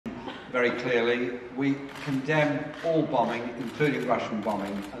very clearly. We condemn all bombing, including Russian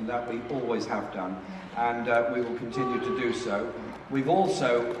bombing, and that we always have done, and we will continue to do so. We've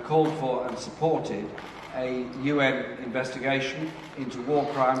also called for and supported a UN investigation into war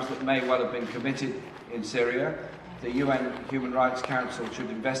crimes that may well have been committed in Syria. The UN Human Rights Council should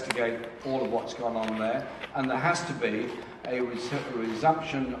investigate all of what's gone on there, and there has to be a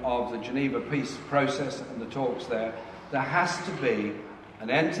resumption of the Geneva peace process and the talks there. There has to be an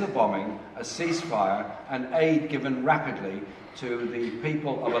end to the bombing, a ceasefire, and aid given rapidly to the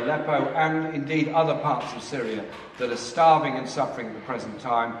people of Aleppo and indeed other parts of Syria that are starving and suffering at the present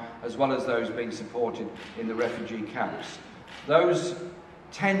time, as well as those being supported in the refugee camps. Those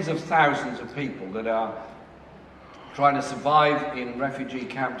tens of thousands of people that are trying to survive in refugee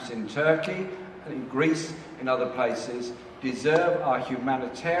camps in Turkey, in Greece, in other places, deserve our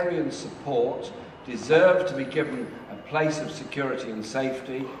humanitarian support, deserve to be given a place of security and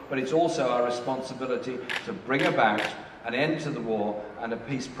safety, but it's also our responsibility to bring about an end to the war and a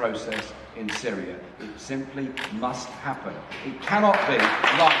peace process in Syria. It simply must happen. It cannot be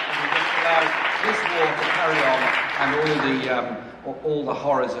right that we just allow this war to carry on and all the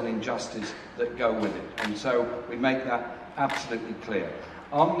horrors and injustice that go with it. And so we make that absolutely clear.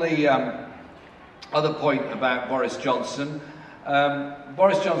 On the other point about Boris Johnson,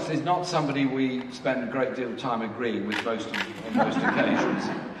 Boris Johnson is not somebody we spend a great deal of time agreeing with on most occasions,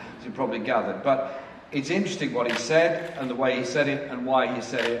 as you probably gathered. But it's interesting what he said and the way he said it and why he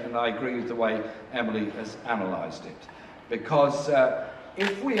said it, and I agree with the way Emily has analysed it. Because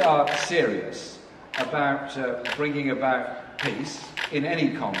if we are serious about bringing about peace in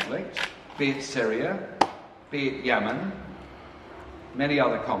any conflict, be it Syria, be it Yemen, many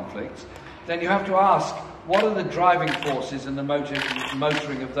other conflicts, then you have to ask, what are the driving forces and the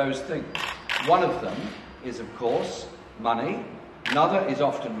motoring of those things? One of them is, of course, money. Another is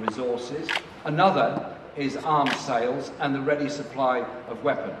often resources. Another is arms sales and the ready supply of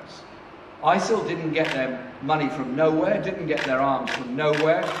weapons. ISIL didn't get their money from nowhere, didn't get their arms from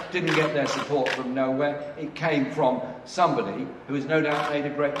nowhere, didn't get their support from nowhere. It came from somebody who has no doubt made a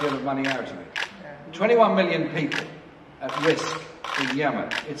great deal of money out of it. 21 million people at risk in Yemen.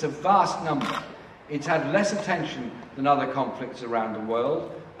 It's a vast number. It's had less attention than other conflicts around the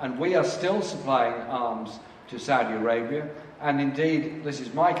world, and we are still supplying arms to Saudi Arabia. And indeed, this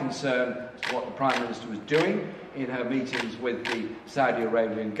is my concern as to what the Prime Minister was doing in her meetings with the Saudi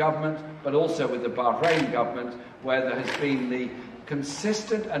Arabian government, but also with the Bahrain government, where there has been the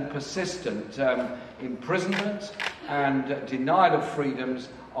consistent and persistent imprisonment and denial of freedoms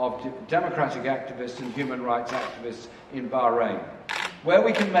of democratic activists and human rights activists in Bahrain. Where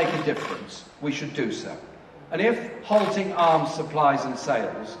we can make a difference, we should do so. And if halting arms supplies and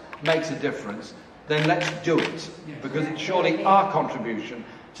sales makes a difference, then let's do it, because it's surely our contribution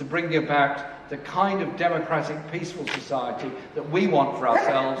to bring about the kind of democratic, peaceful society that we want for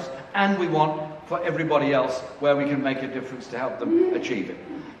ourselves and we want for everybody else, where we can make a difference to help them achieve it.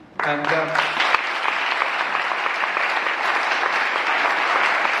 And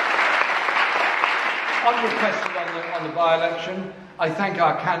on your question on the by-election, I thank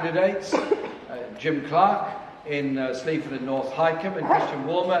our candidates, Jim Clark in Sleaford and North Hykeham, and Christian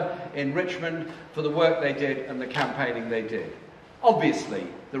Woolmer in Richmond, for the work they did and the campaigning they did. Obviously,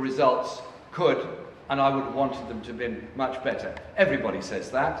 the results could, and I would have wanted them to have been much better. Everybody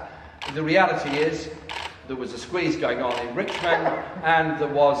says that. The reality is there was a squeeze going on in Richmond, and there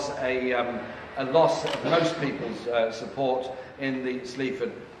was a loss of most people's support in the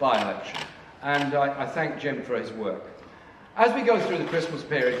Sleaford by-election. And I thank Jim for his work. As we go through the Christmas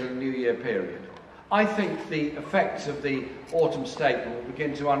period and the New Year period, I think the effects of the autumn statement will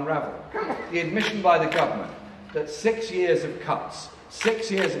begin to unravel. The admission by the government that 6 years of cuts, 6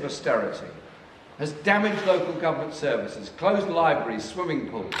 years of austerity, has damaged local government services, closed libraries, swimming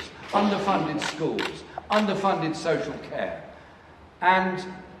pools, underfunded schools, underfunded social care. And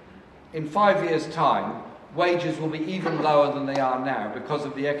in 5 years' time, wages will be even lower than they are now because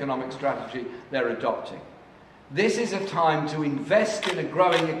of the economic strategy they're adopting. This is a time to invest in a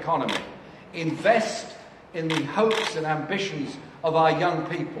growing economy, invest in the hopes and ambitions of our young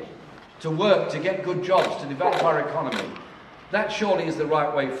people, to work, to get good jobs, to develop our economy. That surely is the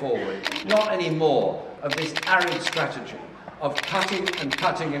right way forward. Not any more of this arid strategy of cutting and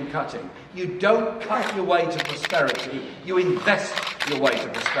cutting and cutting. You don't cut your way to prosperity, you invest your way to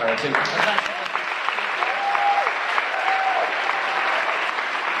prosperity. And that's